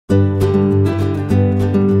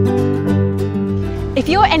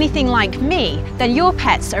anything like me, then your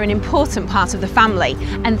pets are an important part of the family,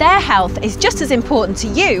 and their health is just as important to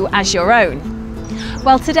you as your own.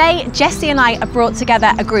 Well, today, Jessie and I have brought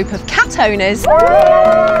together a group of cat owners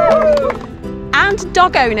and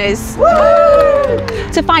dog owners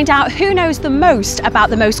to find out who knows the most about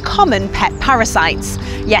the most common pet parasites.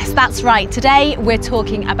 Yes, that's right. Today, we're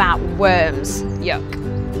talking about worms. Yuck.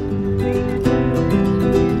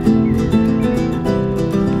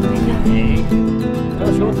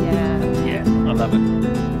 Yeah, I love it.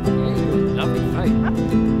 Lovely face.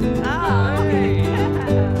 Oh,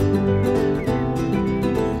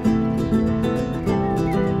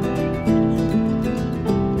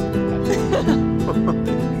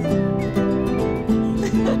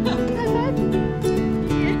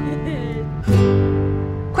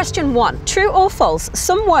 Question 1. True or false?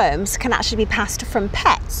 Some worms can actually be passed from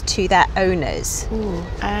pets to their owners. Ooh,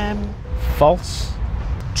 False.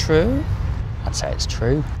 true. I'd say it's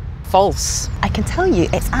true. False. I can tell you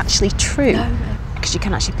it's actually true. Because you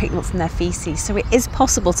can actually pick them up from their feces, so it is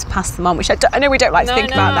possible to pass them on, which I know we don't like to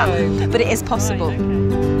think about that, but it is possible.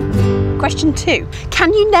 Right, Question 2.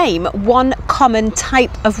 Can you name one common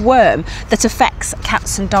type of worm that affects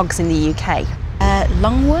cats and dogs in the UK?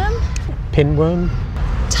 Lungworm? Pinworm.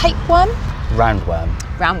 Tapeworm? Roundworm.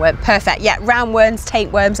 Roundworm, perfect. Yeah, roundworms,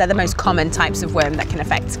 tapeworms are the most common types of worm that can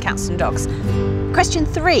affect cats and dogs. Question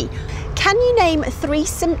 3. Can you name 3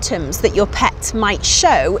 symptoms that your pet might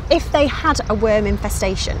show if they had a worm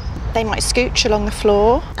infestation? They might scooch along the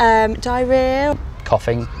floor. Diarrhea.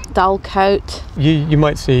 Coughing. Dull coat. You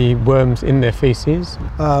might see worms in their feces.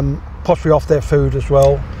 Possibly off their food as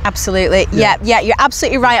well. Absolutely, yeah, you're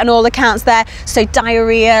absolutely right on all accounts there. So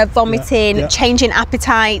diarrhea, vomiting, changing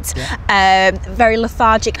appetite, very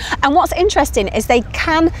lethargic. And what's interesting is they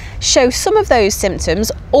can show some of those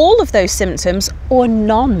symptoms, all of those symptoms, or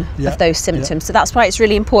none of those symptoms. So that's why it's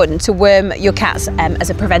really important to worm your cats as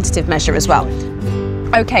a preventative measure as well.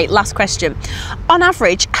 Okay, last question. On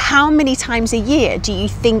average, how many times a year do you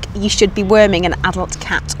think you should be worming an adult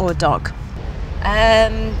cat or dog?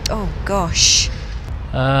 Oh gosh.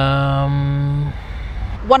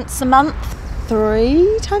 Once a month?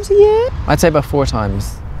 3 times a year? I'd say about 4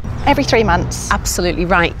 times. Every 3 months. Absolutely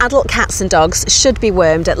right. Adult cats and dogs should be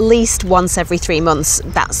wormed at least once every 3 months.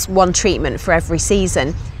 That's 1 treatment for every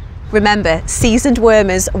season. Remember, seasoned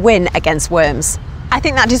wormers win against worms. I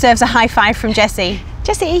think that deserves a high five from Jessie.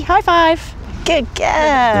 Jessie, high five. Good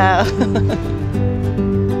girl.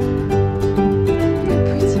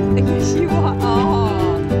 You are.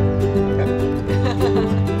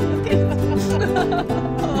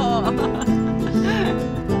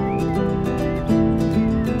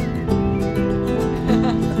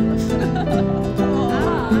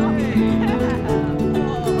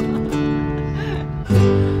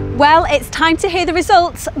 Well, it's time to hear the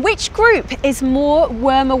results. Which group is more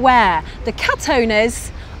worm aware? The cat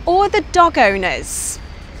owners or the dog owners?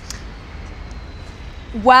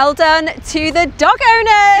 Well done to the dog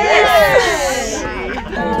owners! Yes!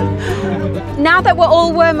 Now that we're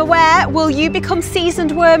all worm aware, will you become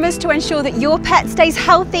seasoned wormers to ensure that your pet stays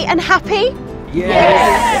healthy and happy?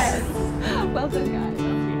 Yes! Well done,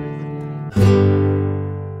 guys.